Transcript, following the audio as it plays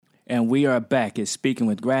And we are back at Speaking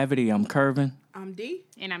with Gravity. I'm Curvin. I'm D.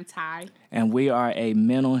 And I'm Ty. And we are a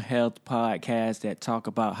mental health podcast that talk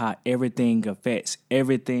about how everything affects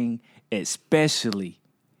everything, especially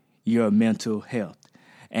your mental health.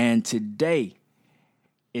 And today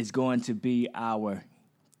is going to be our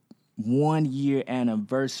 1 year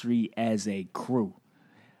anniversary as a crew.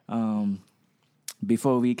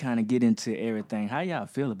 Before we kind of get into everything, how y'all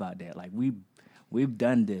feel about that? Like we've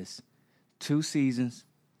done this 2 seasons.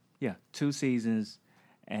 Yeah, 2 seasons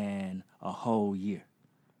and a whole year.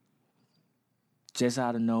 Just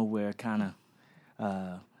out of nowhere, kind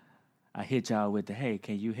of, I hit y'all with the, hey,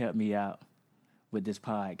 can you help me out with this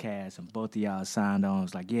podcast? And both of y'all signed on. I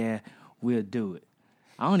was like, yeah, we'll do it.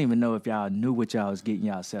 I don't even know if y'all knew what y'all was getting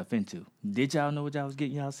y'allself into. Did y'all know what y'all was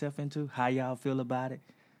getting y'allself into? How y'all feel about it?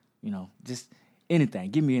 You know, just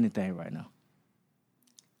anything. Give me anything right now.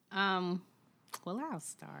 Well, I'll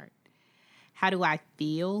start. How do I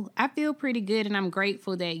feel? I feel pretty good, and I'm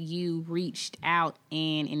grateful that you reached out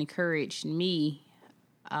and encouraged me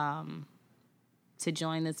to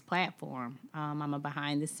join this platform. I'm a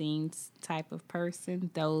behind-the-scenes type of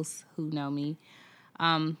person, those who know me.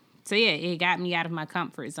 So, yeah, it got me out of my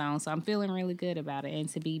comfort zone, so I'm feeling really good about it. And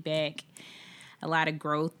to be back, a lot of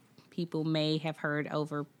growth people may have heard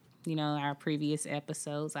over, our previous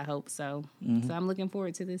episodes. I hope so. Mm-hmm. So I'm looking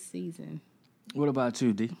forward to this season. What about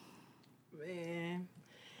you, D? Man.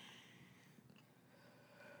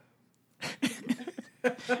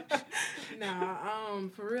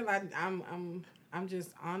 For real, I'm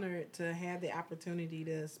just honored to have the opportunity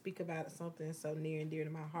to speak about something so near and dear to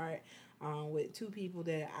my heart, with 2 people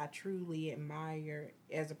that I truly admire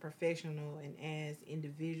as a professional and as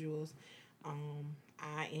individuals.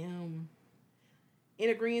 I am in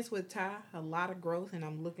agreement with Ty, a lot of growth, and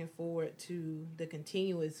I'm looking forward to the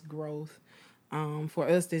continuous growth for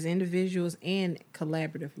us as individuals and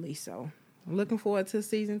collaboratively. So I'm looking forward to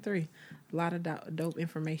season 3. A lot of dope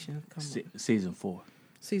information coming. Season 4.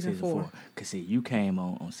 Season 4. Because, see, you came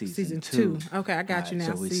on season 2. Okay, I got you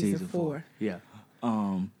now. So season 4. Yeah.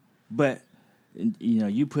 But,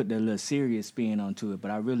 you put the little serious spin onto it, but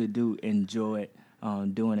I really do enjoy it,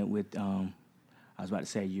 doing it with, I was about to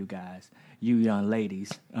say you guys, you young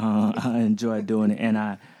ladies. I enjoy doing it, and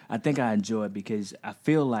I think I enjoy it because I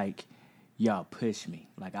feel like y'all push me.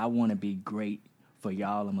 Like, I want to be great for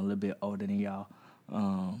y'all. I'm a little bit older than y'all.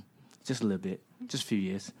 Just a little bit. Just a few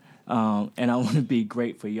years. And I want to be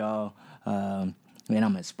great for y'all. And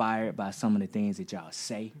I'm inspired by some of the things that y'all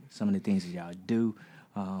say, some of the things that y'all do.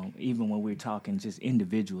 Even when we're talking just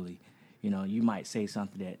individually, you might say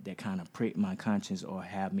something that kind of pricked my conscience or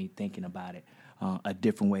have me thinking about it a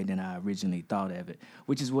different way than I originally thought of it,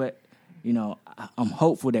 which is what I'm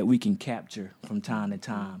hopeful that we can capture from time to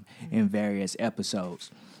time in various episodes.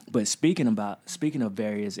 But speaking of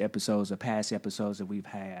various episodes or past episodes that we've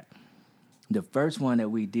had, the first one that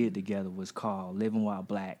we did together was called Living While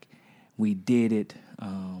Black. We did it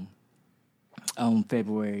on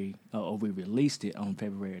February, or we released it on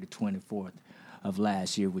February the 24th of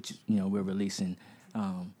last year, which, we're releasing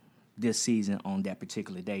this season on that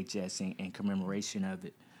particular day, just in commemoration of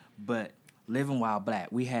it. But Living While Black,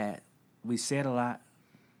 we said a lot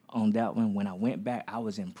on that one. When I went back, I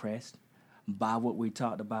was impressed by what we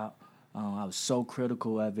talked about. I was so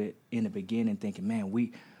critical of it in the beginning, thinking, man,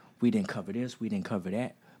 we didn't cover this, we didn't cover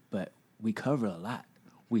that, but we covered a lot.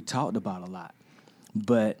 We talked about a lot.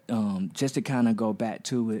 But just to kind of go back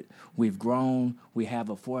to it, we've grown. We have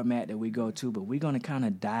a format that we go to, but we're going to kind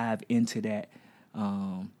of dive into that,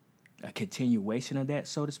 a continuation of that,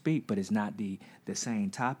 so to speak, but it's not the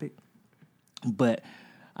same topic. But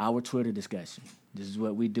our Twitter discussion, this is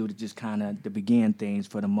what we do to just kind of to begin things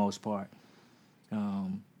for the most part.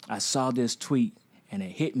 I saw this tweet, and it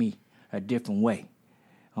hit me a different way.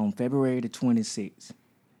 On February the 26th,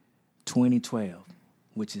 2012,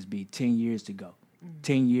 which is 10 years ago.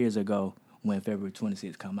 10 years ago when February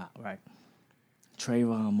 26th come out, right?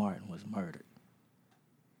 Trayvon Martin was murdered.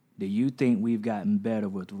 Do you think we've gotten better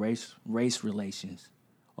with race relations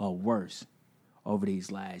or worse over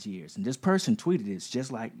these last years? And this person tweeted this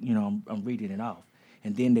just like, I'm reading it off.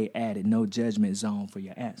 And then they added no judgment zone for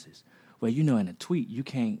your answers. Well, in a tweet, you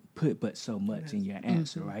can't put but so much in your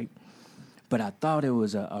answer, right? But I thought it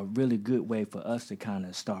was a really good way for us to kind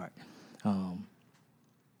of start.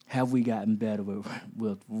 Have we gotten better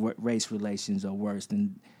with race relations or worse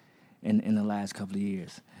than in the last couple of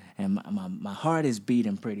years? And my heart is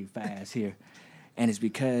beating pretty fast here. And it's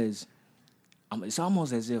because it's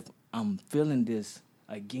almost as if I'm feeling this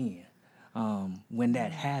again. When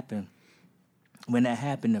that happened,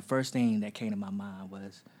 the first thing that came to my mind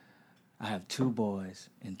was I have 2 boys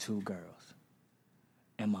and 2 girls.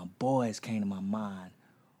 And my boys came to my mind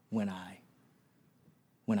when I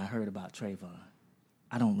heard about Trayvon.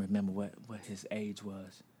 I don't remember what his age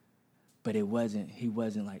was, but he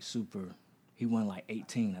wasn't like super, he wasn't like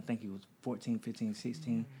 18. I think he was 14, 15,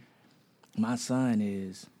 16. My son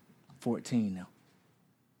is 14 now,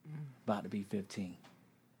 about to be 15.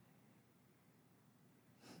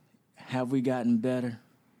 Have we gotten better?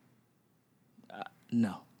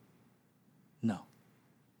 No.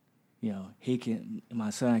 You know, my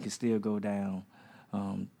son can still go down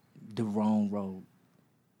the wrong road,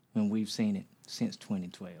 and we've seen it since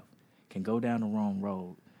 2012. Can go down the wrong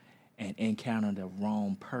road and encounter the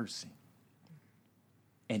wrong person,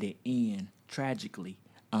 and it end tragically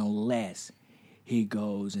unless he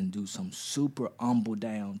goes and do some super humble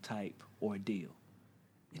down type ordeal.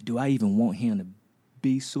 Do I even want him to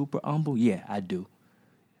be super humble? Yeah, I do.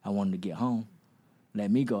 I want him to get home. Let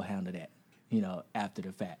me go handle that, after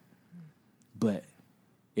the fact. But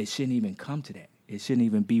it shouldn't even come to that. It shouldn't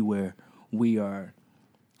even be where we're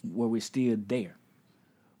still there.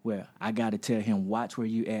 Where I got to tell him, watch where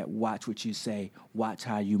you at, watch what you say, watch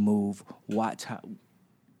how you move, watch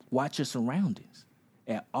your surroundings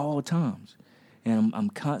at all times. And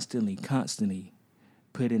I'm constantly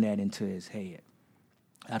putting that into his head.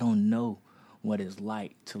 I don't know what it's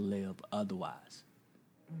like to live otherwise.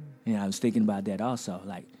 I was thinking about that also,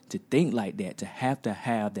 like to think like that, to have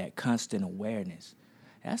that constant awareness.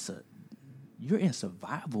 You're in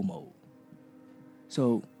survival mode.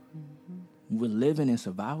 So we're living in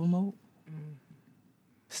survival mode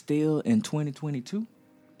still in 2022.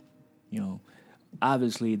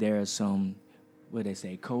 Obviously there are some, what they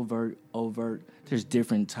say, covert, overt. There's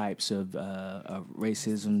different types of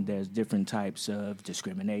racism. There's different types of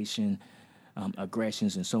discrimination,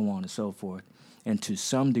 aggressions, and so on and so forth. And to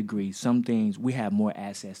some degree, some things, we have more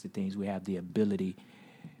access to things. We have the ability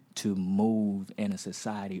to move in a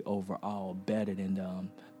society overall better than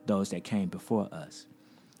those that came before us.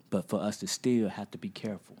 But for us to still have to be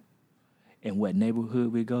careful. And what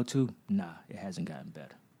neighborhood we go to, it hasn't gotten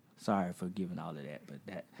better. Sorry for giving all of that, but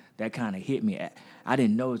that kind of hit me. I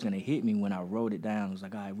didn't know it was going to hit me when I wrote it down. I was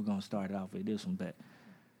like, all right, we're going to start it off with this one. But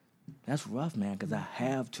that's rough, man, because I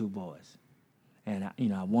have 2 boys. And,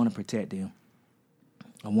 I want to protect them.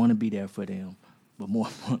 I want to be there for them. But more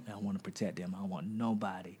importantly, I want to protect them. I want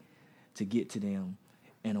nobody to get to them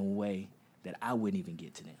in a way that I wouldn't even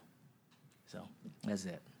get to them. So that's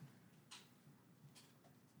it.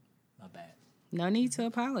 My bad. No need to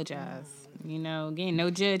apologize. Again,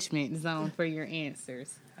 no judgment zone for your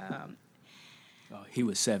answers. He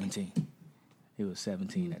was 17. He was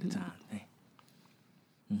 17 at the time.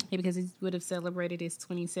 Yeah, because he would have celebrated his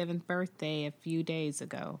 27th birthday a few days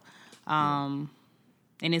ago.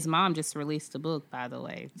 And his mom just released a book, by the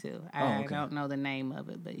way, too. I don't know the name of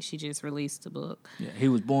it, but she just released a book. Yeah, he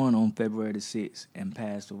was born on February the 6th and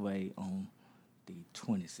passed away on the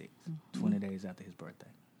 26th, 20 days after his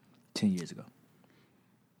birthday, 10 years ago.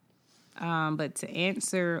 But to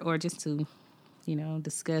answer or just to,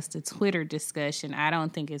 discuss the Twitter discussion, I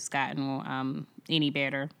don't think it's gotten any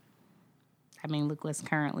better. I mean, look what's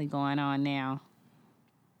currently going on now.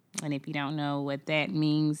 And if you don't know what that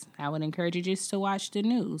means, I would encourage you just to watch the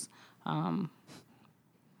news.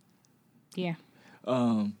 Yeah.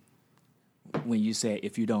 When you say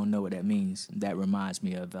if you don't know what that means, that reminds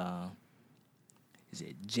me of, is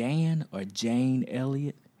it Jan or Jane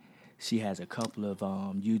Elliott? She has a couple of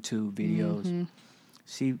YouTube videos. Mm-hmm.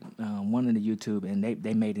 She one of the YouTube, and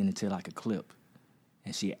they made it into like a clip.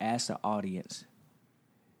 And she asked the audience,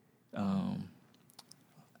 I'm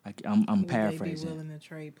paraphrasing. Would they be willing to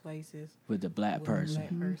trade places with the black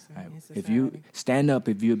person? Right. If you stand up,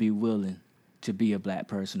 if you'll be willing to be a black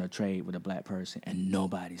person or trade with a black person, and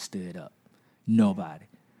nobody stood up, nobody,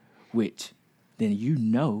 which then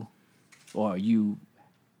or you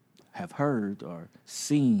have heard or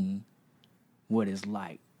seen what it's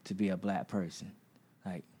like to be a black person.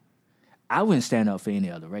 Like, I wouldn't stand up for any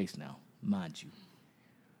other race now, mind you,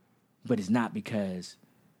 but it's not because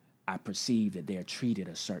I perceive that they're treated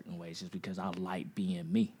a certain way. It's just because I like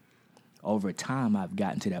being me. Over time, I've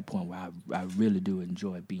gotten to that point where I really do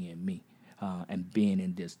enjoy being me and being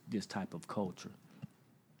in this type of culture.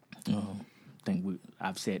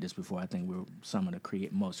 I've said this before. I think we're some of the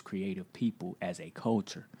most creative people as a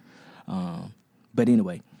culture. But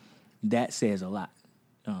anyway, that says a lot.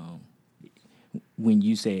 When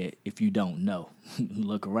you said if you don't know,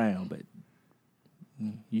 look around, but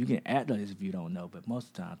you can act as if you don't know, but most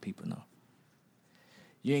of the time people know.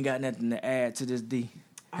 You ain't got nothing to add to this, D?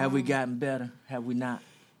 Have we gotten better? Have we not?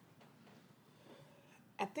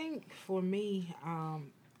 I think for me,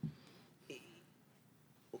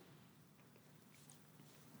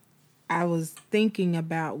 I was thinking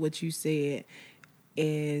about what you said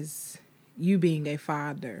as you being a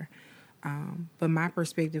father. But my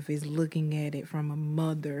perspective is looking at it from a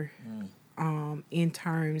mother, in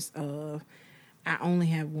terms of I only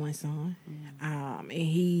have one son, and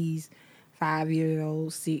he's 5 years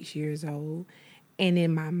old, 6 years old. And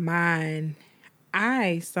in my mind,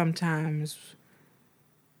 I sometimes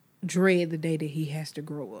dread the day that he has to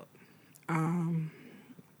grow up. Darren,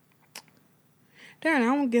 I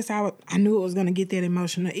don't guess I knew it was going to get that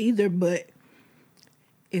emotional either, but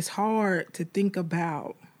it's hard to think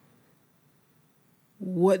about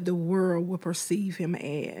what the world will perceive him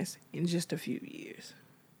as in just a few years.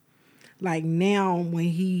 Like now when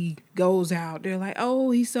he goes out, they're like,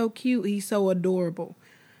 oh, he's so cute, he's so adorable.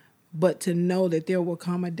 But to know that there will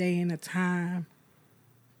come a day and a time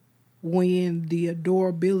when the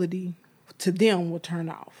adorability to them will turn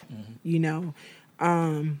off, you know.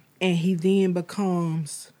 And he then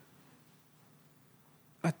becomes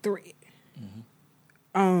a threat.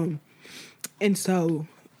 And so,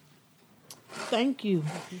 thank you.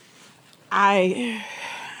 I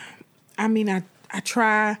mean, I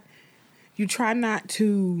try, you try not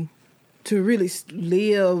to really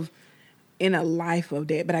live in a life of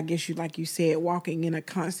that, but I guess you, like you said, walking in a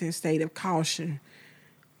constant state of caution.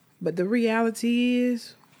 But the reality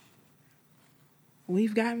is,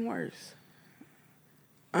 we've gotten worse.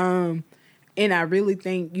 And I really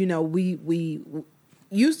think, you know, we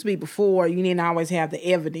used to be before, you didn't always have the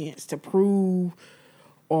evidence to prove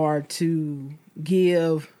or to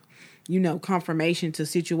give, you know, confirmation to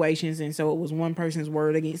situations. And so it was one person's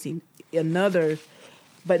word against another.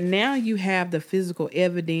 But now you have the physical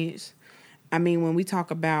evidence. I mean, when we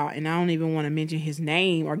talk about, and I don't even want to mention his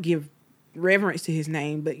name or give reverence to his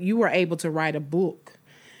name, but you were able to write a book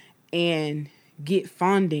and get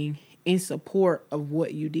funding in support of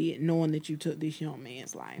what you did, knowing that you took this young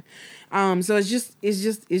man's life. So it's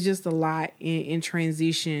just a lot in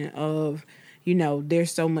transition of, you know,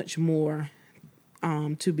 there's so much more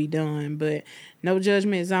to be done, but no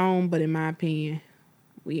judgment zone. But in my opinion,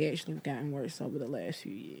 we actually have gotten worse over the last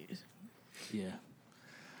few years. Yeah.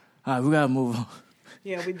 All right, we gotta move on.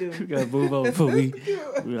 Yeah, we do. We gotta move on before we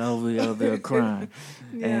over there crying.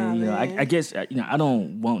 Yeah, and you know, man. I guess you know I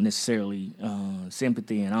don't want necessarily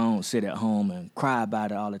sympathy, and I don't sit at home and cry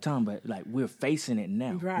about it all the time. But like we're facing it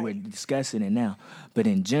now, Right. We're discussing it now. But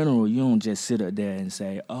in general, you don't just sit up there and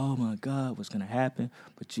say, "Oh my God, what's gonna happen?"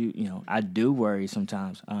 But you know, I do worry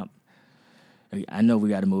sometimes. I know we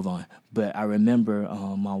got to move on, but I remember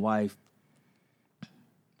my wife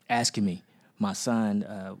asking me. My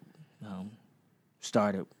son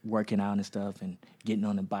started working out and stuff and getting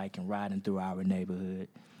on the bike and riding through our neighborhood.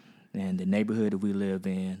 And the neighborhood that we live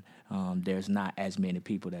in, there's not as many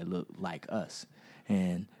people that look like us.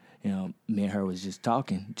 And, you know, me and her was just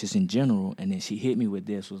talking, just in general, and then she hit me with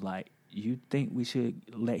this, was like, you think we should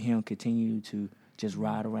let him continue to just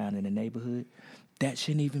ride around in the neighborhood? That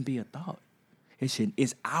shouldn't even be a thought.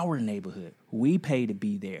 It's our neighborhood. We pay to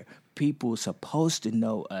be there. People are supposed to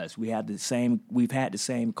know us. We've had the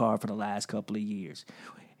same car for the last couple of years.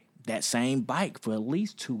 That same bike for at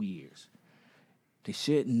least 2 years. They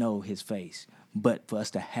should know his face. But for us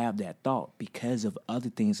to have that thought because of other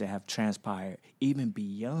things that have transpired, even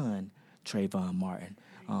beyond Trayvon Martin,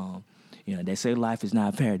 you know, they say life is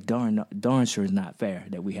not fair. Darn sure is not fair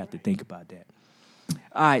that we have to think about that.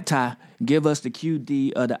 All right, Ty, give us the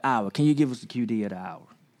QD of the hour. Can you give us the QD of the hour?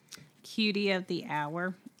 QD of the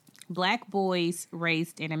hour. Black boys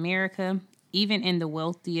raised in America, even in the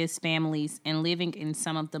wealthiest families and living in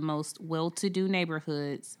some of the most well-to-do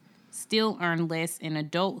neighborhoods, still earn less in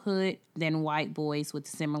adulthood than white boys with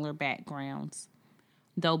similar backgrounds.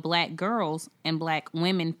 Though black girls and black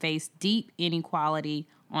women face deep inequality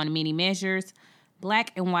on many measures,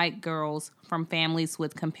 black and white girls from families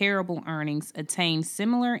with comparable earnings attain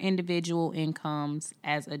similar individual incomes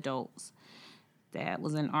as adults. That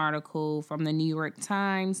was an article from the New York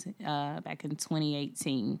Times back in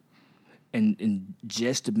 2018. And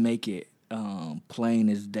just to make it plain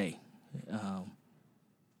as day,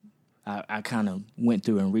 I kind of went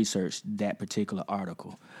through and researched that particular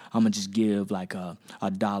article. I'm going to just give like a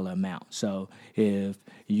dollar amount. So if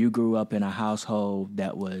you grew up in a household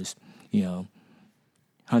that was, you know,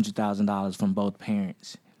 $100,000 from both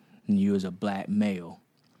parents, and you was a black male,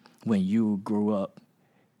 when you grew up,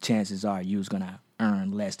 chances are you was gonna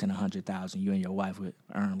earn less than $100,000. You and your wife would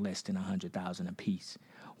earn less than $100,000 apiece.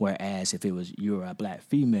 Whereas if it was you're a black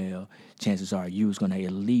female, chances are you was gonna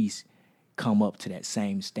at least come up to that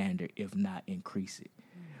same standard, if not increase it.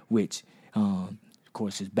 Which, of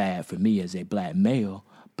course, is bad for me as a black male,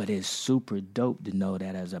 but it's super dope to know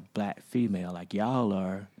that as a black female, like y'all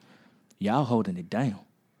are, y'all holding it down.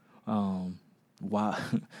 Why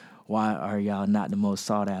why are y'all not the most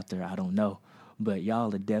sought after? I don't know. But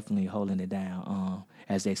y'all are definitely holding it down,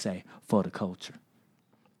 as they say, for the culture.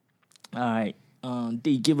 All right.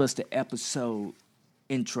 D, give us the episode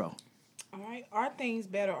intro. All right. Are things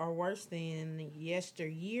better or worse than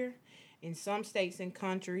yesteryear? In some states and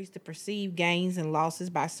countries, the perceived gains and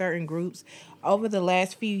losses by certain groups over the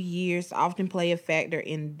last few years often play a factor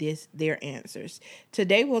in their answers.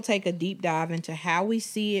 Today, we'll take a deep dive into how we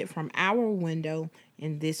see it from our window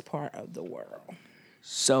in this part of the world.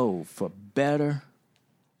 So, for better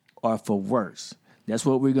or for worse, that's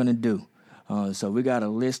what we're going to do. So we got a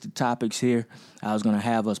list of topics here. I was going to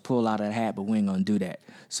have us pull out a hat, but we ain't going to do that.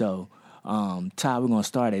 So, Ty, we're going to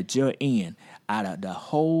start at your end. Out of the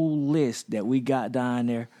whole list that we got down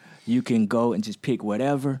there, you can go and just pick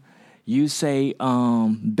whatever. You say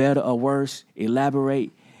better or worse,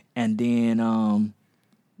 elaborate, and then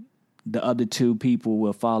the other two people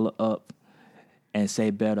will follow up and say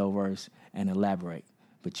better or worse and elaborate.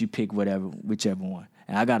 But you pick whichever one.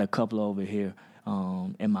 And I got a couple over here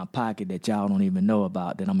in my pocket that y'all don't even know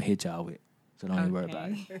about that I'm going to hit y'all with. So don't even worry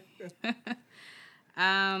about it.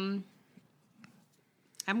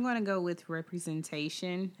 I'm going to go with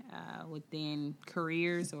representation within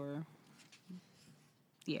careers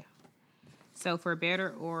So for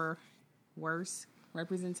better or worse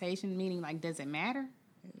representation, meaning like, does it matter?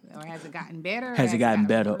 Or has it gotten better? Has it gotten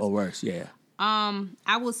better or worse? Yeah.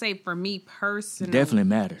 I will say for me personally. Definitely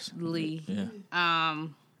matters. Yeah.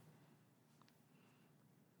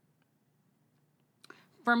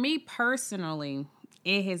 For me personally,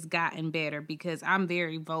 it has gotten better because I'm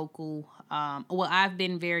very vocal. I've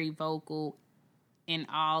been very vocal in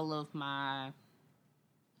all of my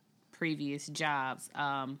previous jobs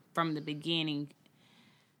from the beginning,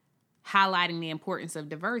 highlighting the importance of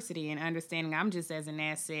diversity and understanding I'm just as an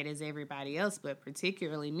asset as everybody else, but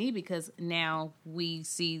particularly me, because now we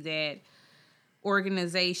see that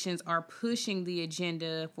organizations are pushing the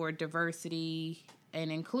agenda for diversity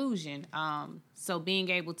and inclusion. So being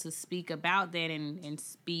able to speak about that and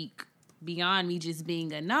speak beyond me just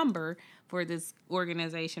being a number for this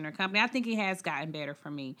organization or company, I think it has gotten better for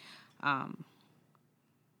me.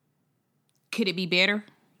 Could it be better?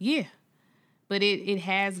 Yeah. But it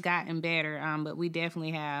has gotten better. But we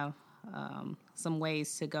definitely have some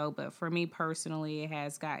ways to go. But for me personally, it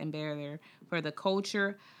has gotten better. For the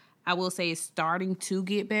culture, I will say it's starting to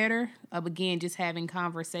get better. Again, just having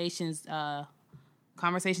conversations that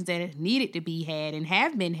needed to be had and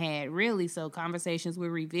have been had, really. So conversations we're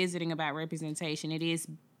revisiting about representation. It is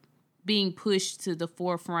being pushed to the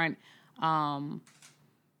forefront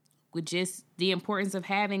with just the importance of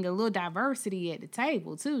having a little diversity at the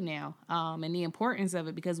table, too, now. And the importance of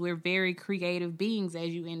it, because we're very creative beings, as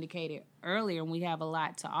you indicated earlier, and we have a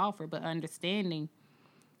lot to offer. But understanding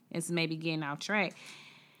is maybe getting off track.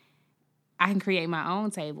 I can create my own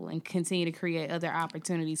table and continue to create other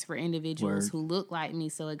opportunities for individuals who look like me.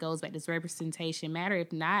 So it goes back, does representation matter?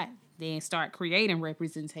 If not, then start creating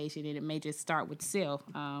representation, and it may just start with self.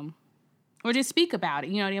 Or just speak about it.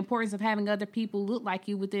 You know, the importance of having other people look like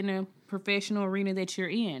you within a professional arena that you're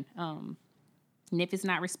in. And if it's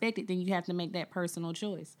not respected, then you have to make that personal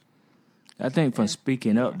choice. I think from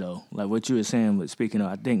speaking up, though, like what you were saying with speaking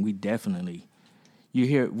up, I think we definitely,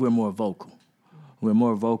 we're more vocal. We're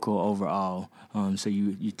more vocal overall, so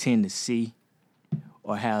you tend to see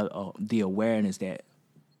or have the awareness that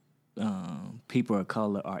people of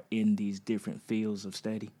color are in these different fields of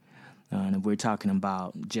study. And if we're talking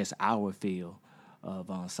about just our field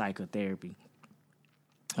of psychotherapy,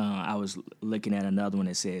 I was looking at another one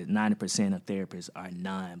that says 90% of therapists are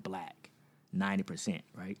non-black. 90%,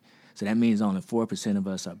 right? So that means only 4% of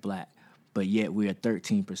us are black, but yet we are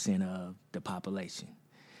 13% of the population.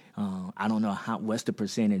 I don't know what's the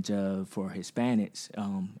percentage for Hispanics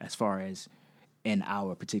as far as in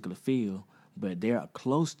our particular field, but they're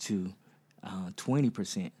close to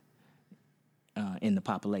 20% in the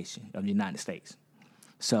population of the United States.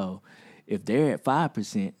 So if they're at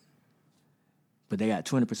 5%, but they got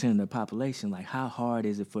 20% of the population, like how hard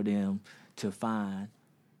is it for them to find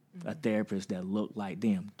a therapist that look like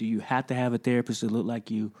them? Do you have to have a therapist that look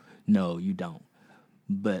like you? No, you don't.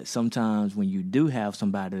 But sometimes when you do have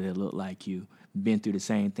somebody that look like you, been through the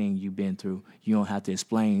same thing you've been through, you don't have to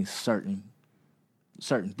explain certain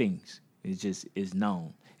things. It's just, it's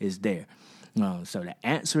known. It's there. So to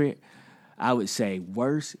answer it, I would say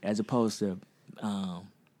worse as opposed to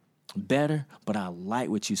better, but I like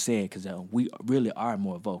what you said because we really are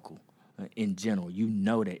more vocal in general. You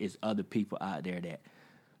know that it's other people out there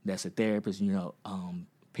that's a therapist,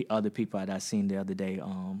 other people that I seen the other day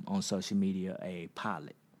on social media, a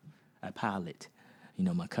pilot. a pilot. You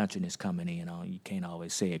know, my countriness coming in on, you can't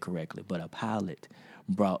always say it correctly, but a pilot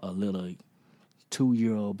brought a little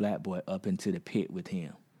 2-year-old black boy up into the pit with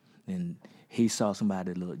him. And he saw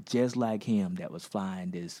somebody that looked just like him that was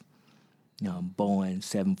flying this Boeing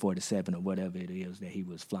 747 or whatever it is that he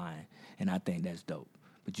was flying. And I think that's dope.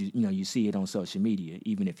 But you see it on social media,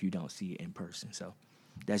 even if you don't see it in person. So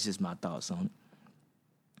that's just my thoughts on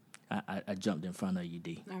it. I jumped in front of you,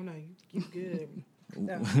 D. Oh no, you good.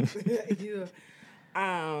 No.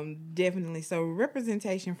 Definitely. So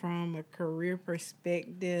representation from a career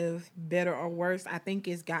perspective, better or worse, I think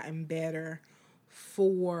it's gotten better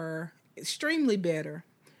extremely better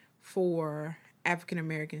for African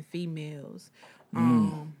American females,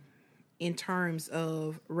 in terms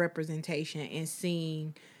of representation and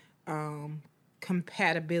seeing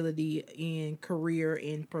compatibility in career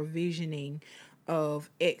and provisioning of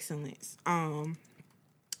excellence.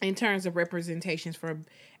 In terms of representations for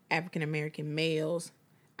African American males,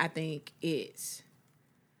 I think it's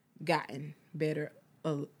gotten better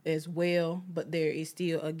as well, but there is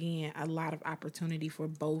still, again, a lot of opportunity for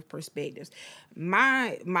both perspectives.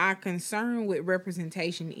 My concern with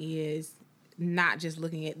representation is not just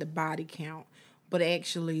looking at the body count, but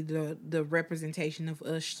actually the representation of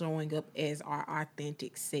us showing up as our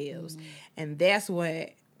authentic selves. And that's what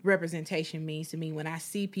representation means to me. When I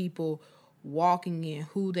see people walking in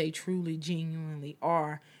who they truly, genuinely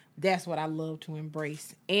are, that's what I love to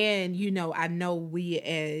embrace. And, I know we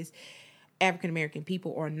as African-American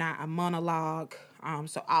people are not a monologue.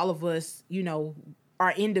 So all of us,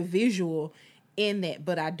 are individual in that.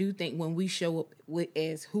 But I do think when we show up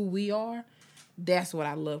as who we are, that's what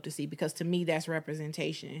I love to see. Because to me, that's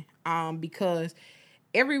representation. Because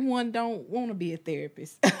everyone don't want to be a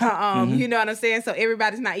therapist. You know what I'm saying? So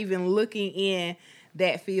everybody's not even looking in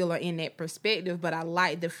that field or in that perspective. But I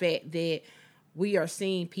like the fact that we are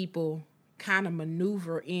seeing people kind of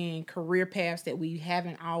maneuver in career paths that we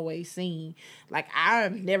haven't always seen. Like,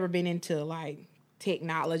 I've never been into like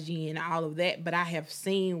technology and all of that, but I have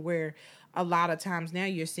seen where a lot of times now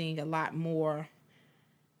you're seeing a lot more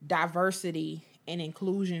diversity and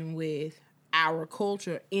inclusion with our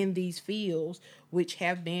culture in these fields, which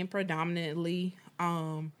have been predominantly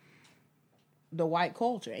the white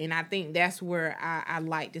culture. And I think that's where I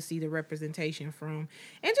like to see the representation from.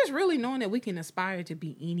 And just really knowing that we can aspire to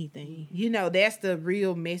be anything. That's the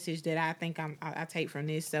real message that I think I take from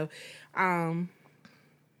this. So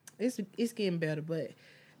it's getting better, but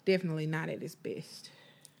definitely not at its best.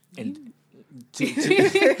 And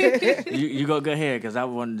you go ahead, because I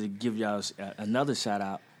wanted to give y'all another shout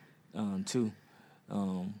out too.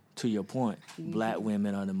 To your point, Black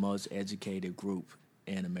women are the most educated group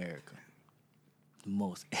in America. The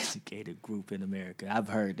most educated group in America. I've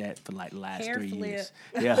heard that for like the last 3 years.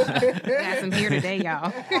 Yeah. Got some here today,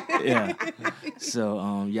 y'all. Yeah.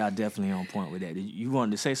 So y'all definitely on point with that. You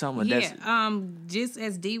wanted to say something? Yeah. Just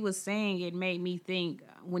as Dee was saying, it made me think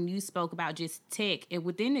when you spoke about just tech and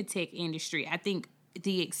within the tech industry, I think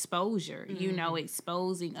the exposure,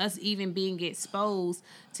 exposing us, even being exposed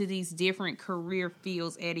to these different career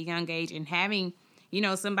fields at a young age and having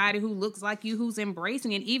somebody who looks like you, who's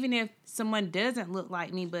embracing it, even if someone doesn't look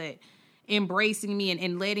like me, but embracing me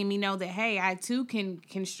and letting me know that, hey, I too can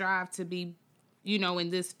strive to be, in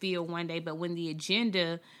this field one day. But when the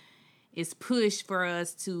agenda is pushed for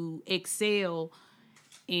us to excel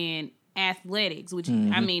in athletics, which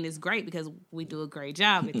I mean is great because we do a great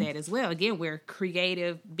job at that as well. Again, we're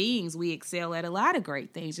creative beings. We excel at a lot of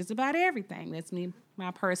great things, just about everything. That's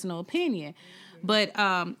my personal opinion. But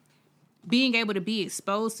being able to be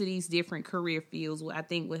exposed to these different career fields, I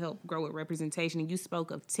think will help grow with representation. And you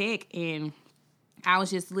spoke of tech, and I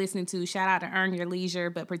was just listening to, shout out to Earn Your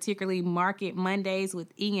Leisure, but particularly Market Mondays with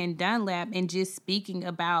Ian Dunlap, and just speaking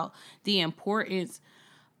about the importance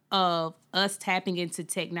of us tapping into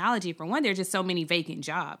technology. For one, there's just so many vacant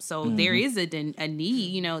jobs. So there is a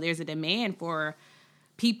need, there's a demand for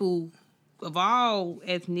people of all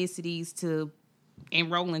ethnicities to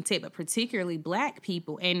enroll in tech, but particularly Black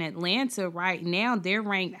people. In Atlanta right now, they're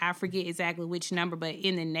ranked, I forget exactly which number, but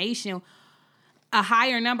in the nation, a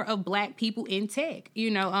higher number of Black people in tech,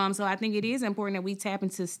 So I think it is important that we tap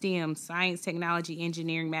into STEM, science, technology,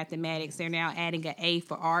 engineering, mathematics. They're now adding an A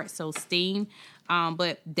for art, so STEAM.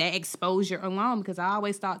 But that exposure alone, because I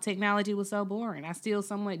always thought technology was so boring. I still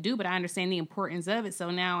somewhat do, but I understand the importance of it.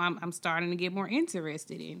 So now I'm starting to get more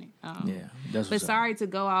interested in it. That's but sorry to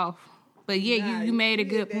go off. But yeah, you made a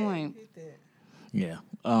good point. Yeah.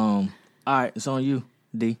 All right, it's on you,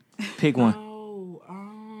 D. Pick one.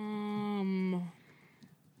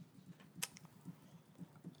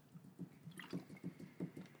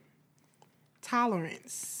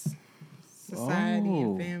 Tolerance. society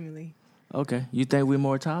and family. Okay. You think we're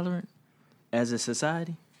more tolerant as a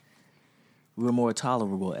society? We're more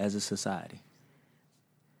tolerable as a society.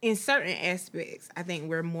 In certain aspects, I think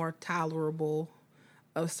we're more tolerable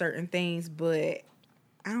of certain things, but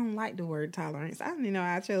I don't like the word tolerance. I don't even know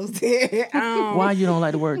how I chose that. Why you don't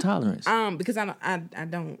like the word tolerance? Because I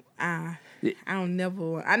don't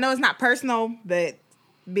never. I know it's not personal, but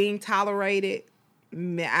being tolerated,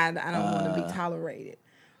 I don't want to be tolerated.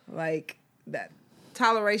 Like that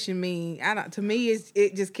toleration to me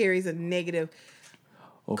it just carries a negative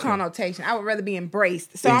connotation. I would rather be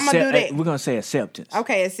embraced. So I'm gonna do that. We're gonna say acceptance.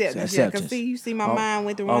 Okay, acceptance. Yeah, because you see my mind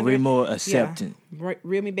went through. We're more accepting. Yeah,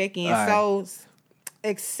 reel me back in. All so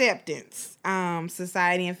acceptance,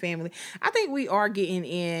 society and family. I think we are getting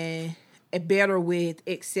in better with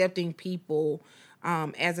accepting people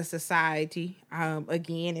as a society.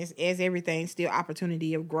 Again, as everything, still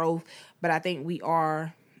opportunity of growth, but I think we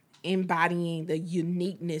are embodying the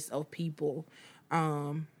uniqueness of people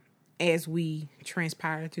as we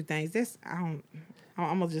transpire through things. I'm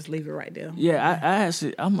gonna just leave it right there. Yeah,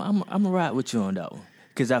 I'm gonna ride with you on that one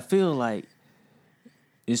because I feel like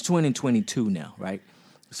it's 2022 now, right?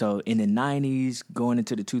 So in the 90s, going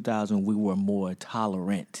into the 2000s, we were more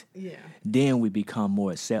tolerant. Yeah. Then we become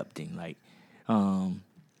more accepting. Like, oh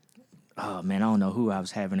man, I don't know who I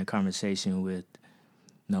was having a conversation with.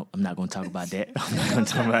 No, I'm not going to talk about that. I'm not going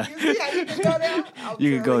to talk about it.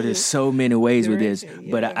 You can go to so many ways with this.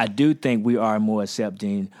 But I do think we are more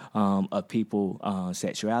accepting of people's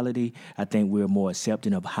sexuality. I think we're more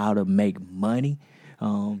accepting of how to make money.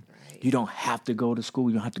 You don't have to go to school.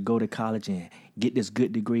 You don't have to go to college and get this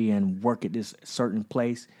good degree and work at this certain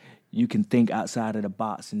place. You can think outside of the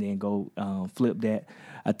box and then go flip that.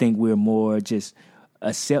 I think we're more just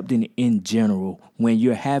accepting in general when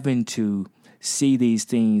you're having to see these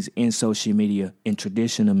things in social media, in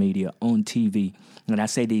traditional media, on TV. When I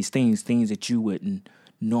say these things that you wouldn't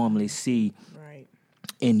normally see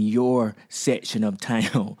in your section of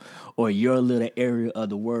town or your little area of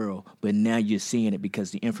the world, but now you're seeing it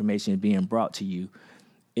because the information is being brought to you.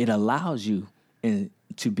 It allows you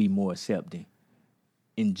to be more accepting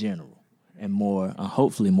in general and more,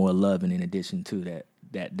 hopefully more loving in addition to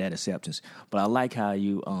that acceptance. But I like how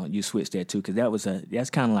you switched that too, because that's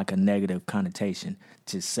kind of like a negative connotation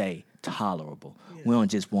to say tolerable. Yeah. We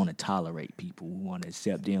don't just want to tolerate people; we want to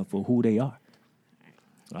accept them for who they are.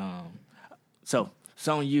 So it's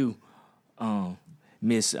on you,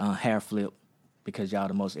 Miss Hairflip, because y'all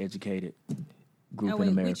the most educated group in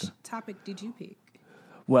America. Which topic did you pick?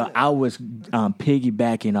 Well, I was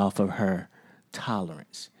piggybacking off of her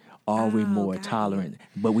tolerance. Are we more tolerant?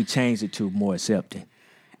 But we changed it to more accepting.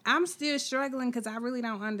 I'm still struggling because I really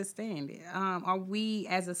don't understand it. Are we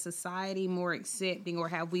as a society more accepting, or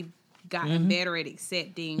have we gotten better at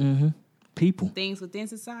accepting people, things within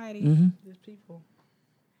society? Just people.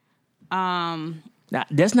 Now,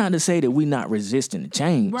 that's not to say that we're not resisting the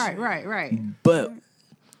change. Right. But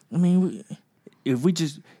I mean, if we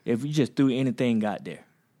just threw anything out there,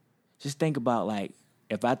 just think about, like,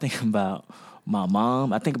 if I think about my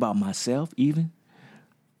mom, I think about myself even.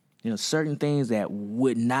 Certain things that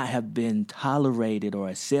would not have been tolerated or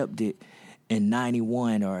accepted in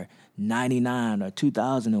 91 or 99 or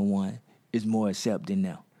 2001 is more accepted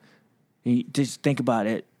now. You just think about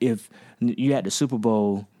it. If you had the Super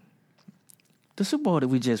Bowl that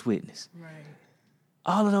we just witnessed. Right.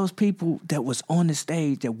 All of those people that was on the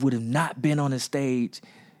stage that would have not been on the stage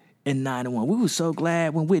in 91. We were so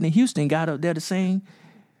glad when Whitney Houston got up there to sing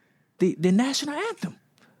the national anthem.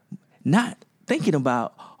 Not thinking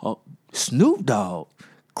about Snoop Dogg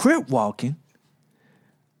crip walking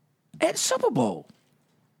at Super Bowl.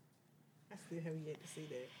 I still haven't yet to see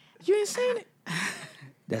that. You ain't seen it?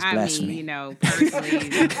 That's blasphemy.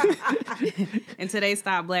 Personally, until they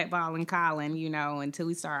start blackballing Colin, until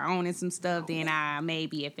we start owning some stuff, then I may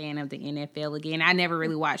be a fan of the NFL again. I never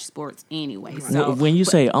really watched sports anyway. So when you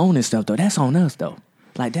say owning stuff, though, that's on us, though.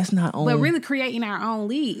 Like, that's not on. But really creating our own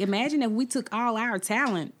league. Imagine if we took all our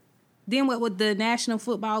talent, then what would the National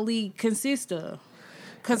Football League consist of?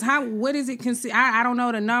 Because what does it consist? I don't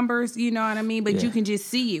know the numbers, you know what I mean? But you can just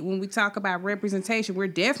see it. When we talk about representation, we're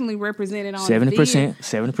definitely represented on 70%.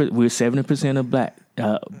 70%. We're 70% of black.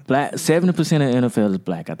 70% of NFL is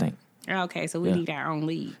black, I think. Okay, so we need our own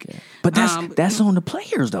league. Yeah. But that's on the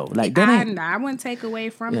players, though. Like, I wouldn't take away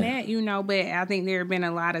from that, but I think there have been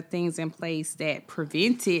a lot of things in place that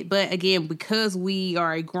prevent it. But again, because we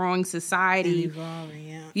are a growing society,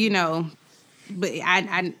 evolving, but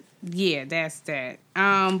that's that.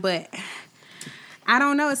 But I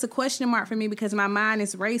don't know. It's a question mark for me because my mind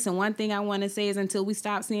is racing. One thing I want to say is until we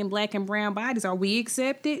stop seeing black and brown bodies, are we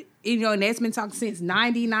accepted? You know, and that's been talked since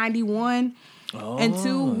 91.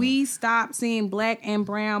 Until we stop seeing black and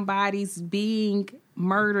brown bodies being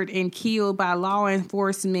murdered and killed by law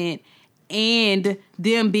enforcement and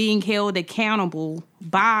them being held accountable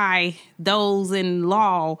by those in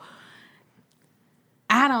law,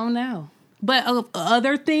 I don't know. But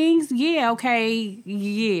other things, yeah, okay,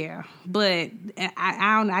 yeah. But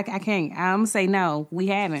I don't. I can't. I'm gonna say no. We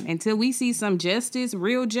haven't until we see some justice,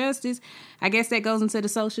 real justice. I guess that goes into the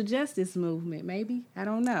social justice movement. Maybe I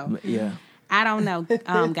don't know. Yeah. I don't know,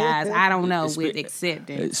 guys. I don't know with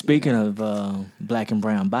acceptance. Speaking of black and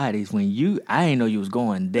brown bodies, I didn't know you was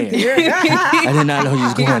going there. I did not know you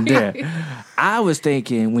was going there. I was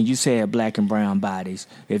thinking when you said black and brown bodies,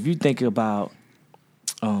 if you think about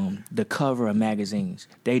the cover of magazines,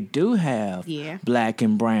 they do have black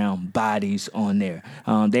and brown bodies on there.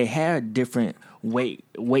 They have different weight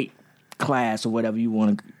class or whatever you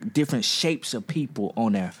want, different shapes of people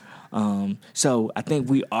on there. So I think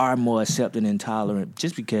we are more accepting and tolerant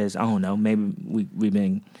just because, I don't know, maybe we've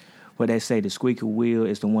been, what they say, the squeaky wheel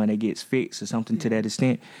is the one that gets fixed or something to that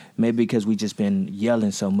extent. Maybe because we just been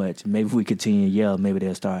yelling so much. Maybe if we continue to yell, maybe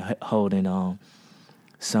they'll start holding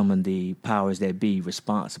some of the powers that be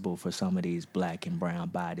responsible for some of these black and brown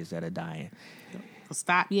bodies that are dying.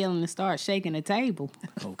 Stop yelling and start shaking the table.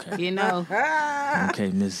 Okay. You know. Okay,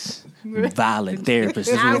 Miss Violent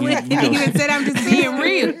Therapist. I wouldn't even said I'm just being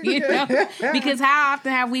real, you know. Because how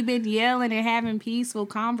often have we been yelling and having peaceful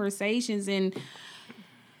conversations and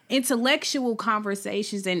intellectual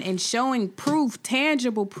conversations and showing proof,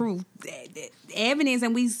 tangible proof, evidence,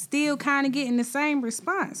 and we still kind of getting the same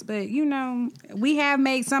response. But, you know, we have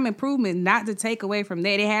made some improvement, not to take away from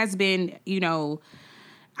that. It has been, you know,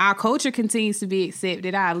 our culture continues to be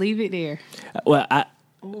accepted. I'll leave it there. Well,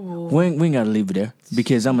 we ain't gotta leave it there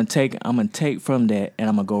because I'm gonna take from that and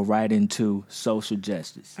I'm gonna go right into social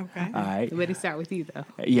justice. Okay. All right. But it start with you though.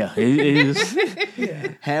 Yeah, it is.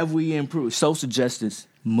 Have we improved social justice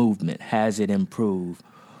movement? Has it improved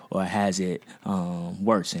or has it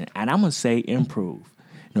worsened? And I'm gonna say improve.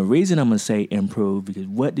 The reason I'm gonna say improve because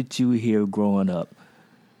what did you hear growing up?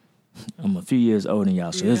 I'm a few years older than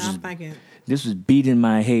y'all, so this was beating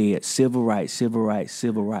my head. Civil rights, civil rights,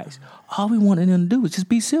 civil rights. All we wanted them to do was just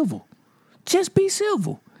be civil. Just be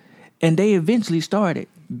civil. And they eventually started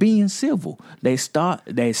being civil. They stopped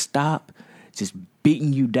just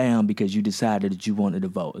beating you down because you decided that you wanted to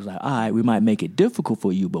vote. It's like, all right, we might make it difficult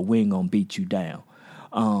for you, but we ain't going to beat you down.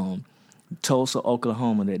 Tulsa,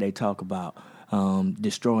 Oklahoma, that they talk about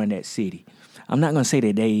destroying that city. I'm not going to say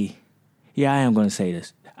that I am going to say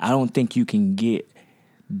this. I don't think you can get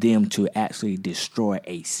them to actually destroy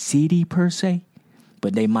a city per se,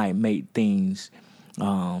 but they might make things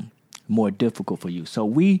more difficult for you. So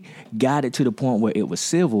we got it to the point where it was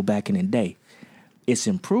civil back in the day. It's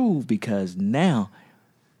improved because now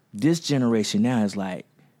this generation now is like,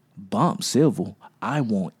 bump civil, I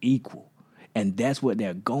want equal. And that's what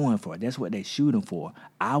they're going for. That's what they're shooting for.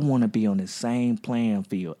 I want to be on the same playing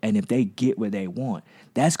field. And if they get what they want,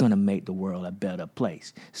 that's going to make the world a better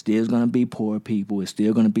place. Still going to be poor people. It's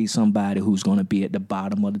still going to be somebody who's going to be at the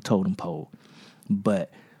bottom of the totem pole.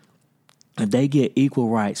 But if they get equal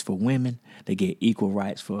rights for women, they get equal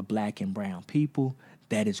rights for black and brown people,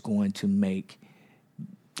 that is going to make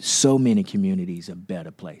so many communities a better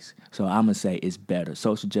place. So I'm going to say it's better.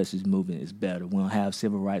 Social justice movement is better. We don't have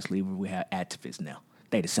civil rights leaders. We have activists now.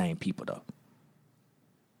 They the same people, though.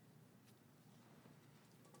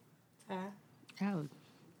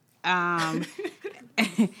 I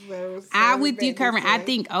with you, Kermit. I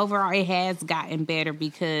think overall it has gotten better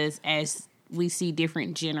because as we see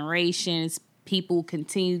different generations, people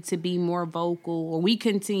continue to be more vocal, or we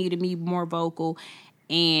continue to be more vocal,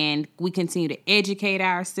 and we continue to educate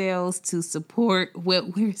ourselves to support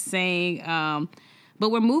what we're saying. But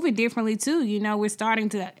we're moving differently too. You know, we're starting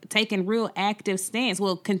to take a real active stance.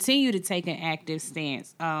 We'll continue to take an active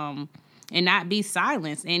stance and not be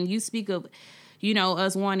silenced. And you speak of, you know,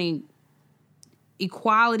 us wanting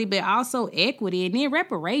equality, but also equity and then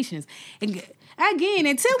reparations. And again,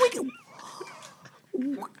 until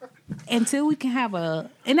we can have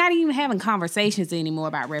and not even having conversations anymore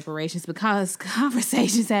about reparations, because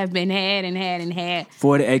conversations have been had.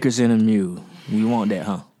 40 acres and a mule. You want that,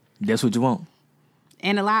 huh? That's what you want?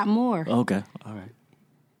 And a lot more. Okay. All right.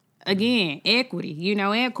 Again, equity, you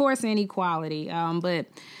know, and of course inequality. But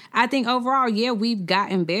I think overall, yeah, we've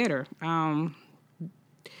gotten better.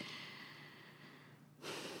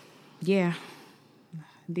 Yeah.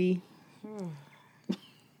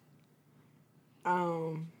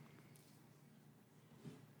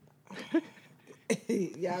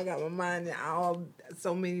 Y'all got my mind in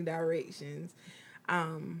so many directions.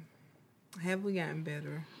 Have we gotten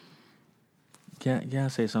better? Can I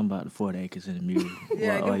say something about the 40 acres and the mule?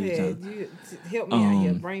 Yeah, go ahead. You, help me out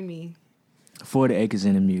here. Bring me. 40 acres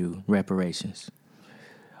and a mule, reparations.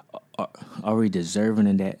 Are we deserving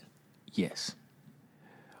of that? Yes.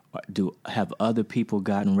 Have other people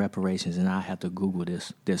gotten reparations? And I have to Google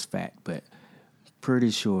this fact, but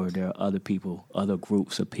pretty sure there are other people, other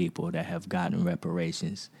groups of people that have gotten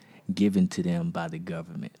reparations given to them by the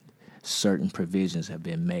government. Certain provisions have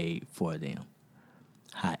been made for them.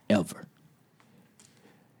 However,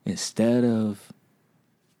 instead of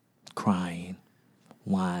crying,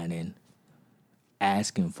 whining,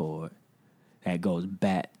 asking for it, that goes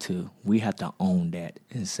back to we have to own that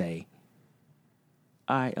and say,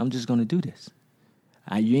 all right, I'm just going to do this.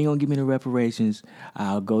 You ain't going to give me the reparations.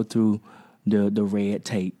 I'll go through the red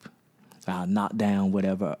tape. I'll knock down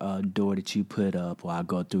whatever door that you put up, or I'll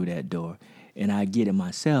go through that door. And I get it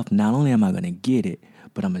myself. Not only am I going to get it,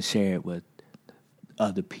 but I'm going to share it with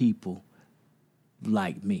other people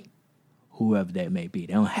like me, whoever that may be.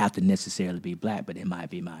 They don't have to necessarily be black, but they might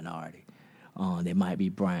be minority. They might be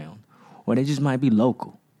brown, or they just might be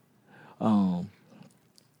local.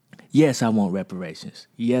 Yes, I want reparations.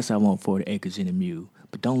 Yes, I want 40 acres and a mule,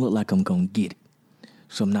 but don't look like I'm going to get it.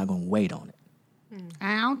 So I'm not going to wait on it.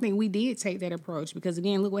 I don't think we did take that approach because,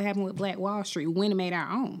 again, look what happened with Black Wall Street. We went and made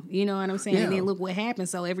our own. You know what I'm saying? Yeah. And then look what happened.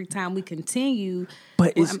 So every time we continue.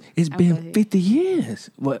 But it's been 50 years.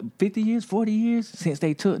 50 years, 40 years since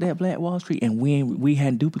they took that Black Wall Street and we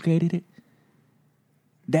hadn't duplicated it?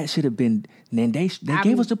 That should have been. Then they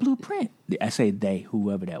gave us the blueprint. I say they,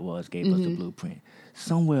 whoever that was, gave us the blueprint.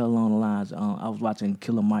 Somewhere along the lines, I was watching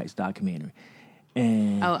Killer Mike's documentary,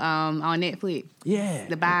 and on Netflix. Yeah,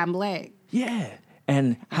 The Buying Black. Yeah,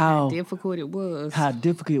 and how difficult it was. How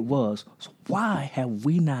difficult it was. So why have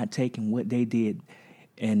we not taken what they did?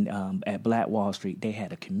 And at Black Wall Street, they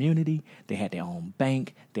had a community, they had their own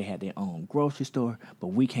bank, they had their own grocery store, but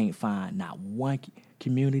we can't find not one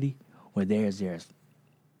community where there's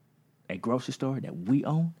a grocery store that we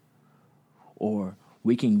own, or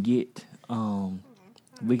we can get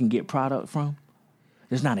product from.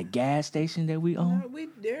 There's not a gas station that we own.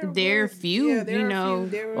 There are few,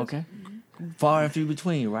 Okay. Far and few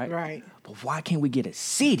between, right? Right. But why can't we get a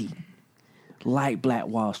city like Black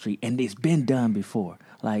Wall Street? And it's been done before.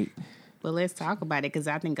 Well, let's talk about it because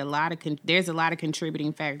I think there's a lot of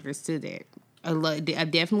contributing factors to that.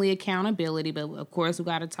 Definitely accountability, but of course we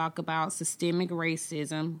got to talk about systemic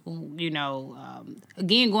racism.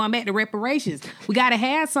 Again, going back to reparations, we got to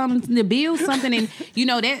have something to build something, and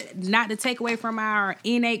that not to take away from our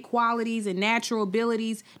innate qualities and natural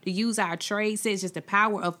abilities to use our trade sets, just the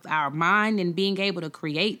power of our mind and being able to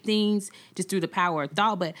create things just through the power of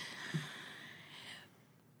thought. But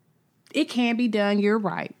it can be done. You're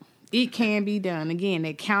right. It can be done. Again,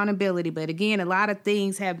 accountability, but again, a lot of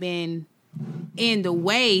things have been in the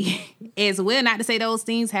way as well. Not to say those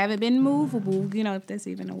things haven't been movable, if that's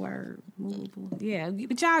even a word. Movable. Yeah,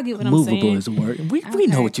 but y'all get what I'm saying. Movable is a word. We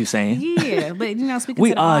know what you're saying. Yeah, but speaking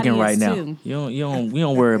we to the arguing right now. Too. You don't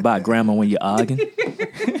worry about grammar when you're arguing.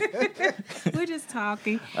 We're just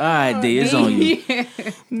talking. All right, D, it's on you. Yeah.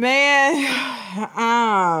 Man,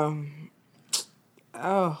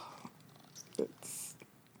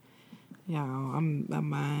 my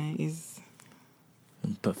mind is.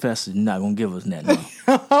 Professor's not gonna give us that now.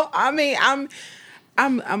 I mean,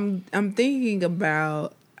 I'm thinking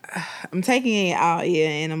about. I'm taking it out here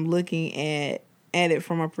and I'm looking at it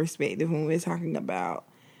from a perspective when we're talking about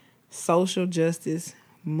social justice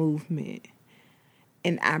movement,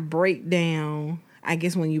 and I break down. I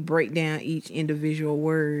guess when you break down each individual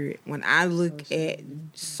word, when I look at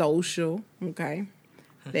social, okay,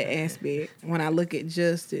 that aspect. When I look at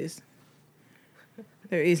justice,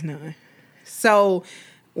 there is none. So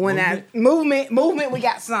when movement, we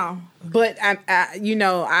got some, but I'm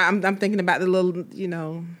thinking about the little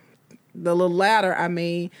ladder. I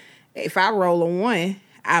mean, if I roll a 1,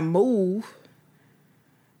 I move,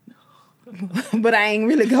 but I ain't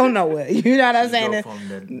really go nowhere. You know what I'm saying? Go from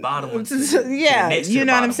the bottom to you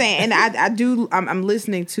know what I'm saying. And I'm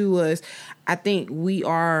listening to us. I think we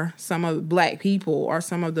are some of Black people are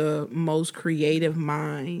some of the most creative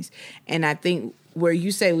minds, and I think. Where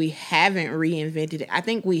you say we haven't reinvented it, I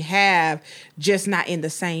think we have, just not in the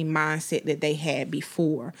same mindset that they had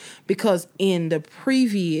before. Because in the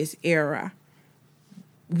previous era,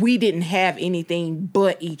 we didn't have anything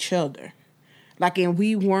but each other. If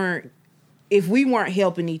we weren't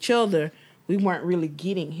helping each other, we weren't really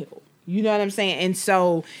getting help. You know what I'm saying? And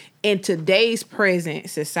so in today's present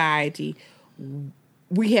society,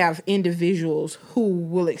 we have individuals who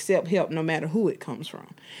will accept help no matter who it comes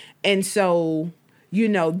from. And so, you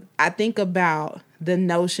know, I think about the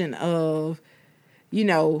notion of, you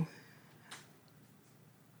know,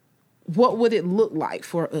 what would it look like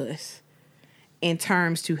for us in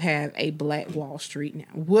terms to have a Black Wall Street now?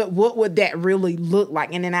 What would that really look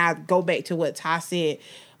like? And then I go back to what Ty said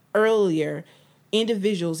earlier.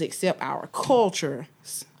 Individuals accept our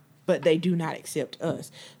cultures, but they do not accept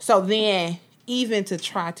us. So then, even to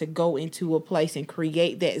try to go into a place and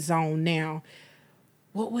create that zone now,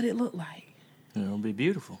 what would it look like? It'll be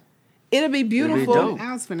beautiful. It'll be beautiful. It'll be dope.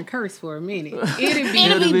 I was finna curse for a minute.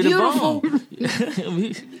 It'll be beautiful.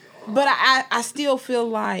 The But I still feel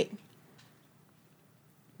like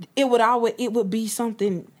it would be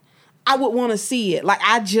something I would want to see it. Like,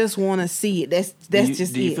 I just want to see it. That's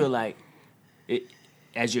just it. Do you feel like,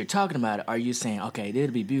 as you're talking about it, are you saying, okay,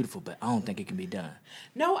 it'll be beautiful, but I don't think it can be done?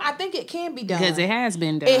 No, I think it can be done. Because it has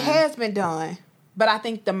been done. It has been done. But I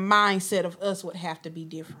think the mindset of us would have to be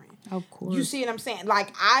different. Of course. You see what I'm saying?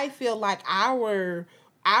 Like, I feel like our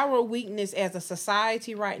weakness as a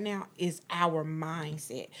society right now is our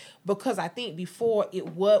mindset. Because I think before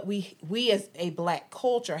we as a Black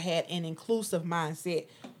culture had an inclusive mindset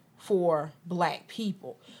for Black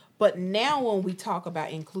people. But now when we talk about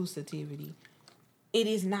inclusivity, it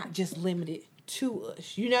is not just limited to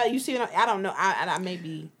us. You know, you see, I don't know. I may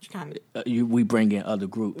be kind of We bring in other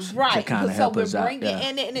groups right to kind of help us out. Yeah.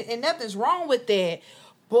 And nothing's wrong with that.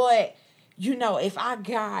 But you know, if I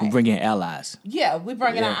got We bring in allies. yeah, we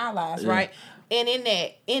bring in Yeah. our allies, Yeah. right? And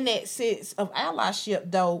in that sense of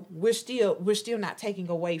allyship, though, we're still not taking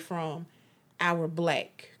away from our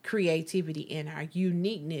Black creativity and our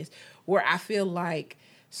uniqueness. Where I feel like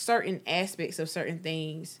certain aspects of certain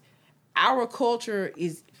things, our culture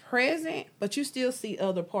is present, but you still see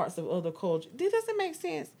other parts of other culture. Does that make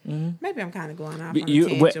sense? Mm-hmm. Maybe I'm kind of going off on a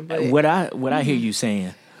tangent, but what I hear you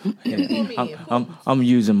saying, yeah. I'm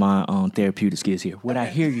using my therapeutic skills here. What I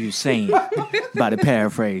hear you saying, by the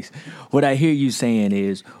paraphrase, what I hear you saying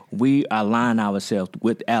is we align ourselves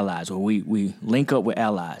with allies, or we link up with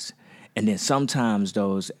allies, and then sometimes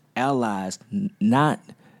those allies, not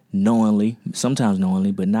knowingly, sometimes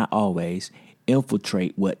knowingly, but not always,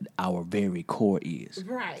 infiltrate what our very core is.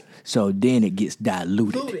 Right. So then it gets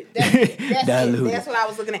diluted. That's Diluted. it. That's what I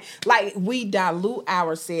was looking at. Like, we dilute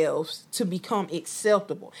ourselves to become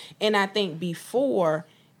acceptable. And I think before,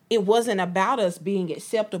 it wasn't about us being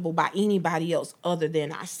acceptable by anybody else other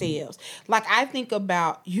than ourselves. Like, I think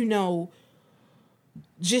about, you know,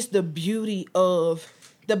 just the beauty of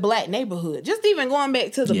the Black neighborhood. Just even going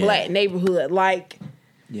back to the Black neighborhood, like,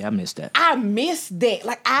 Yeah, I missed that. I miss that.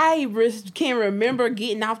 Like, I can remember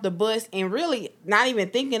getting off the bus and really not even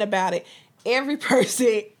thinking about it. Every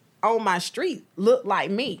person on my street looked like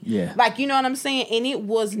me. Yeah. Like, you know what I'm saying? And it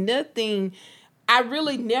was nothing. I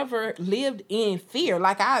really never lived in fear.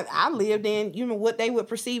 Like, I lived in, you know, what they would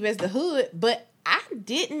perceive as the hood, but I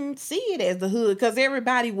didn't see it as the hood because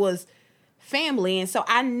everybody was family. And so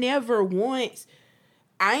I never once,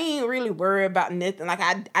 I ain't really worried about nothing. Like,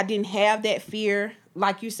 I didn't have that fear.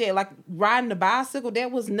 Like you said, like riding the bicycle,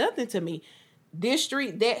 that was nothing to me. This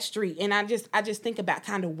street, that street. And I just think about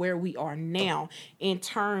kind of where we are now in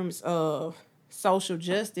terms of social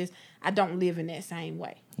justice. I don't live in that same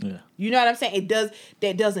way. Yeah. You know what I'm saying?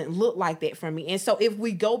 That doesn't look like that for me. And so if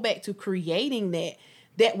we go back to creating that,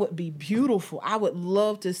 that would be beautiful. I would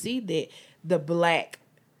love to see that, the Black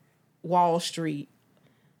Wall Street.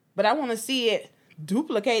 But I want to see it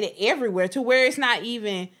duplicated everywhere to where it's not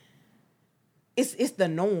even, it's the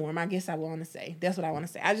norm, I guess I want to say. That's what I want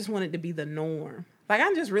to say. I just want it to be the norm. Like,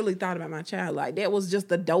 I just really thought about my child. Like, that was just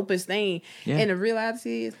the dopest thing. Yeah. And the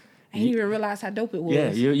reality is, I didn't even realize how dope it was.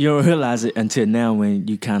 Yeah, you don't realize it until now when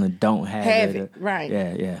you kind of don't have it. Right.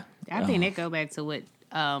 Yeah. I think that go back to what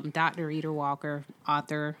Dr. Rita Walker,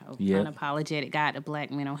 author of Unapologetic Guide to Black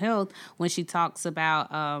Mental Health, when she talks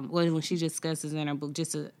about, when she discusses in her book,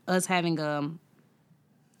 just us having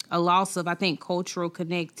a loss of, I think, cultural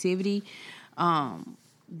connectivity.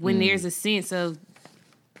 When there's a sense of,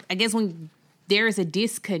 I guess when there is a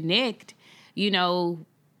disconnect, you know,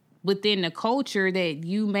 within the culture that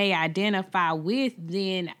you may identify with,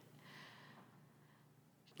 then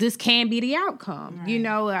this can be the outcome. Right. You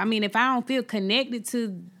know, I mean, if I don't feel connected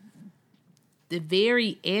to the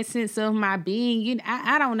very essence of my being, you know,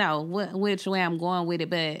 I don't know which way I'm going with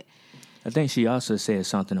it, but I think she also said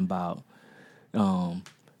something about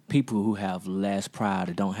people who have less pride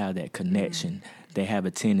or don't have that connection. They have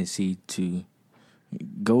a tendency to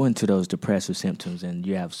go into those depressive symptoms and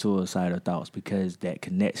you have suicidal thoughts because that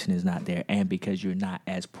connection is not there and because you're not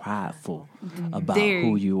as prideful about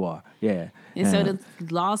who you are. Yeah. And so the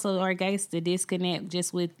loss of, or I guess the disconnect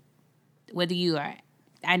just with whether you are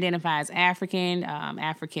identify as African,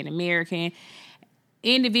 African American,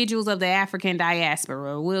 individuals of the African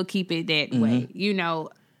diaspora, we'll keep it that way. You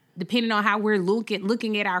know, depending on how we're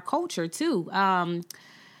looking at our culture too.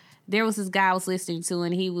 There was this guy I was listening to,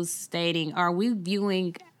 and he was stating, are we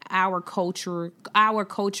viewing our culture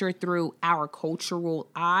through our cultural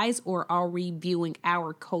eyes, or are we viewing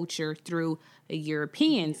our culture through a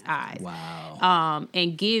European's eyes? Wow.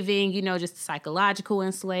 And giving, you know, just psychological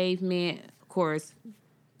enslavement, of course,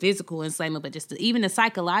 physical enslavement, but just even the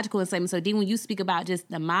psychological enslavement. So then when you speak about just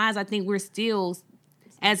the minds, I think we're still,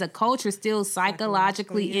 as a culture, still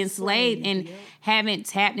psychologically enslaved and haven't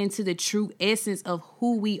tapped into the true essence of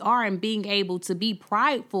who we are and being able to be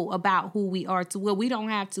prideful about who we are to where we don't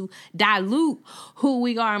have to dilute who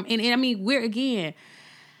we are. And I mean, we're again,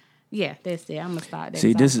 yeah, that's it. I'm going to start that.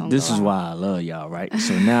 See, this is why I love y'all, right?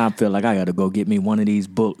 So now I feel like I got to go get me one of these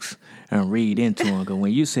books and read into them. Because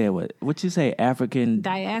when you said what you say, African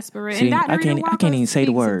diaspora, see, and I can't even say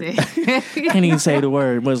the word. Can't even say the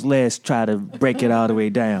word, much less try to break it all the way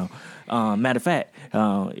down. Matter of fact,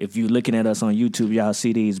 if you're looking at us on YouTube, y'all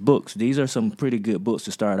see these books. These are some pretty good books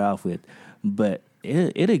to start off with, but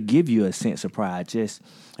it'll give you a sense of pride.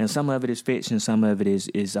 And some of it is fiction, some of it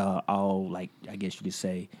is all, like, I guess you could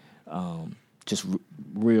say, just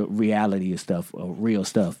real reality stuff, or real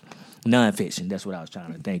stuff. Nonfiction, that's what I was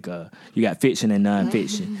trying to think of. You got fiction and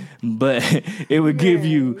nonfiction. But it would give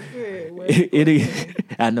you,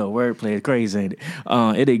 I know, wordplay is crazy, ain't it?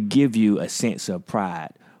 It'll give you a sense of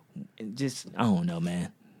pride. Just, I don't know,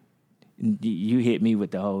 man. You hit me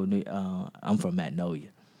with the whole, I'm from Magnolia.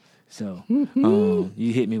 So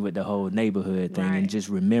you hit me with the whole neighborhood thing, and just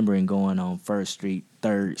remembering going on 1st Street,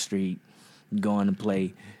 3rd Street, going to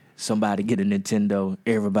play. Somebody get a Nintendo,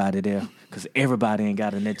 everybody there, because everybody ain't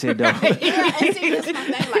got a Nintendo. Yeah, and see, that's my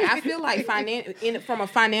thing. Like, I feel like from a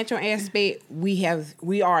financial aspect, we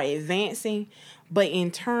are advancing, but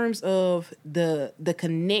in terms of the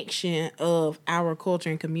connection of our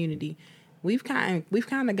culture and community, we've kind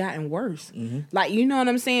of gotten worse. Like, you know what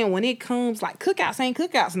I'm saying? When it comes, like, cookouts ain't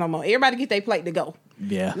cookouts no more. Everybody get their plate to go.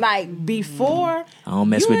 Yeah. Like, before, I don't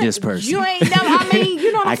mess with this person. You ain't never, I mean,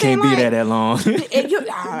 you know what I'm saying? I can't be there that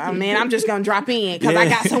long. Man, I'm just going to drop in because I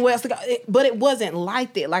got somewhere else to go. But it wasn't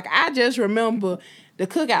like that. Like, I just remember the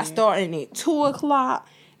cookout starting at 2 o'clock.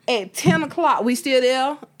 At 10 o'clock, we still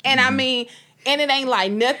there. And I mean, and it ain't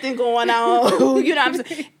like nothing going on. You know what I'm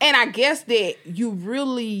saying? And I guess that you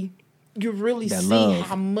really that see love.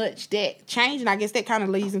 how much that changed, and I guess that kind of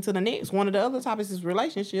leads into the next one of the other topics is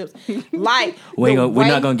relationships. Like, we're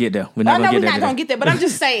not gonna get there. We're not gonna get there. But I'm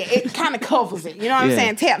just saying it kind of covers it. You know what I'm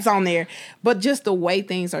saying? Taps on there, but just the way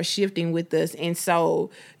things are shifting with us, and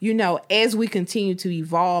so, you know, as we continue to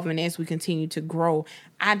evolve and as we continue to grow,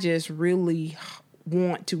 I just really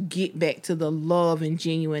want to get back to the love and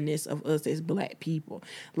genuineness of us as Black people.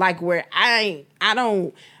 Like, where I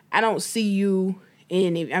don't see you.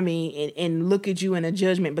 And look at you in a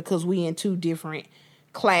judgment because we in 2 different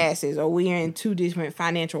classes or we are in 2 different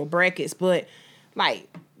financial brackets. But, like,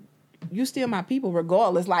 you still my people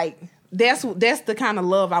regardless. Like, that's the kind of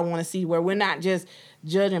love I want to see, where we're not just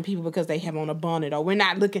judging people because they have on a bonnet, or we're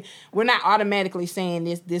not automatically saying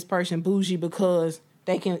this person bougie because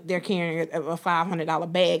they're carrying a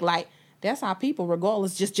 $500 bag. Like, that's our people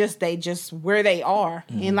regardless, just where they are.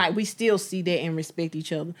 And, like, we still see that and respect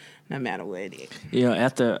each other no matter where it is. Yeah,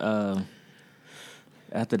 after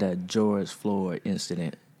that George Floyd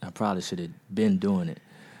incident, I probably should have been doing it.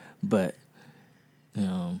 But,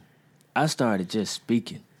 I started just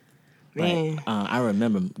speaking. Man. Like, I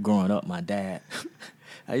remember growing up, my dad,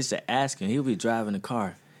 I used to ask him, he would be driving the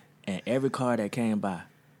car, and every car that came by,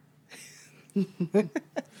 and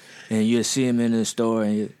you'd see him in the store,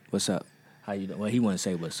 and what's up? How you doing? Well, he wouldn't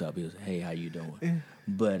say what's up. He was, hey, how you doing?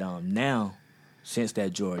 But now, since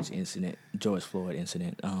that George Floyd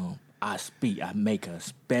incident, I make a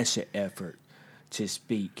special effort to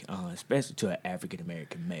speak, especially to an African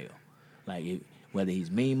American male. Like, whether he's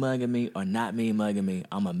mean mugging me or not mean mugging me,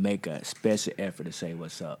 I'm gonna make a special effort to say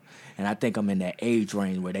what's up. And I think I'm in that age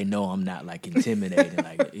range where they know I'm not, like, intimidating.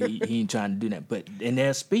 Like, he ain't trying to do that, and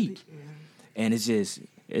they'll speak. And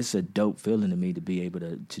it's a dope feeling to me to be able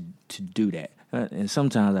to do that. And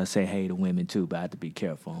sometimes I say hey to women too, but I have to be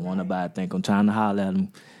careful. I don't want nobody to think I'm trying to holler at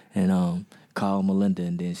them and call Melinda,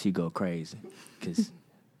 and then she go crazy, because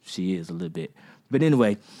she is a little bit. But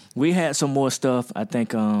anyway, we had some more stuff. I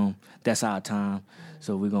think that's our time.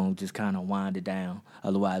 So we're going to just kind of wind it down.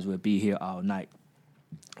 Otherwise, we'll be here all night.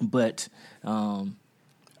 But I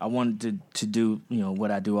wanted to do,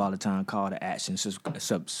 what I do all the time, call to action.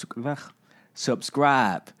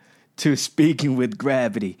 Subscribe to Speaking with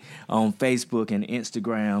Gravity on Facebook and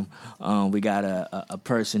Instagram. We got a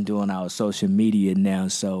person doing our social media now,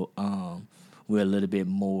 so we're a little bit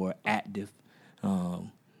more active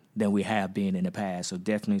than we have been in the past. So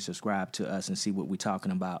definitely subscribe to us and see what we're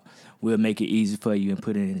talking about. We'll make it easy for you and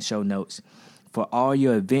put it in the show notes. For all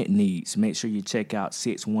your event needs, make sure you check out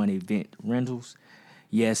 6-1 Event Rentals.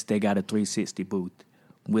 Yes, they got a 360 booth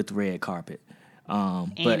with red carpet.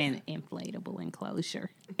 And an inflatable enclosure.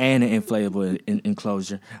 And an inflatable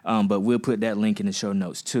enclosure. But we'll put that link in the show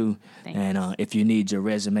notes too. Thanks. And if you need your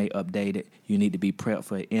resume updated, you need to be prepped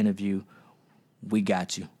for an interview, we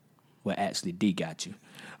got you. Well, actually, D got you.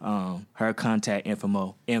 Her contact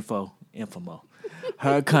info.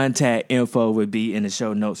 Her contact info would be in the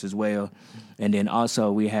show notes as well. And then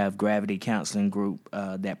also we have Gravity Counseling Group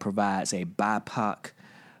that provides a BIPOC,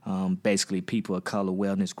 basically people of color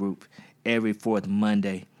wellness group every fourth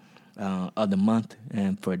Monday of the month.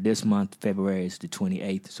 And for this month, February is the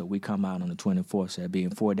 28th. So we come out on the 24th. So it'll be in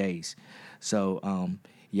 4 days. So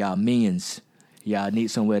y'all millions, y'all need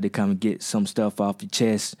somewhere to come and get some stuff off your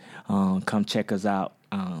chest. Come check us out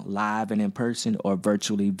live and in person or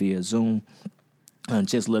virtually via Zoom.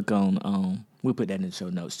 Just look on, we'll put that in the show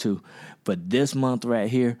notes too. But this month right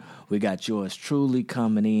here, we got yours truly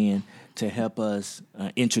coming in to help us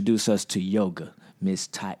introduce us to yoga. Miss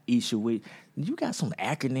Taisha, you got some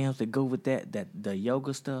acronyms that go with that the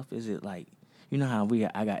yoga stuff? Is it like, how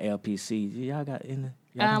I got LPC? Y'all got in the...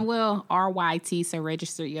 Well, RYT, so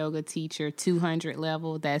Registered Yoga Teacher, 200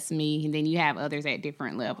 level, that's me. And then you have others at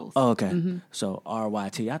different levels. Oh, okay. Mm-hmm. So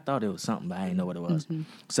RYT, I thought it was something, but I didn't know what it was. Mm-hmm.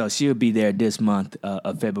 So she'll be there this month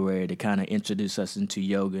of February to kind of introduce us into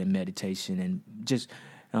yoga and meditation and just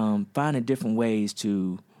finding different ways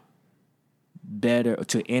to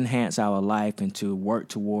enhance our life and to work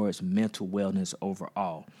towards mental wellness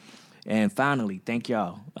overall. And finally, thank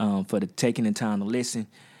y'all for taking the time to listen.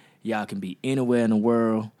 Y'all can be anywhere in the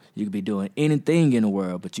world. You could be doing anything in the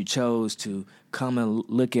world, but you chose to come and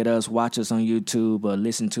look at us, watch us on YouTube, or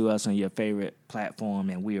listen to us on your favorite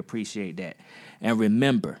platform, and we appreciate that. And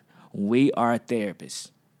remember, we are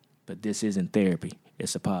therapists, but this isn't therapy.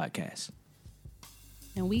 It's a podcast.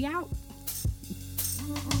 And we out.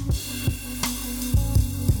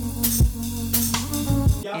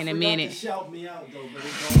 In a minute. Shout me out, though, but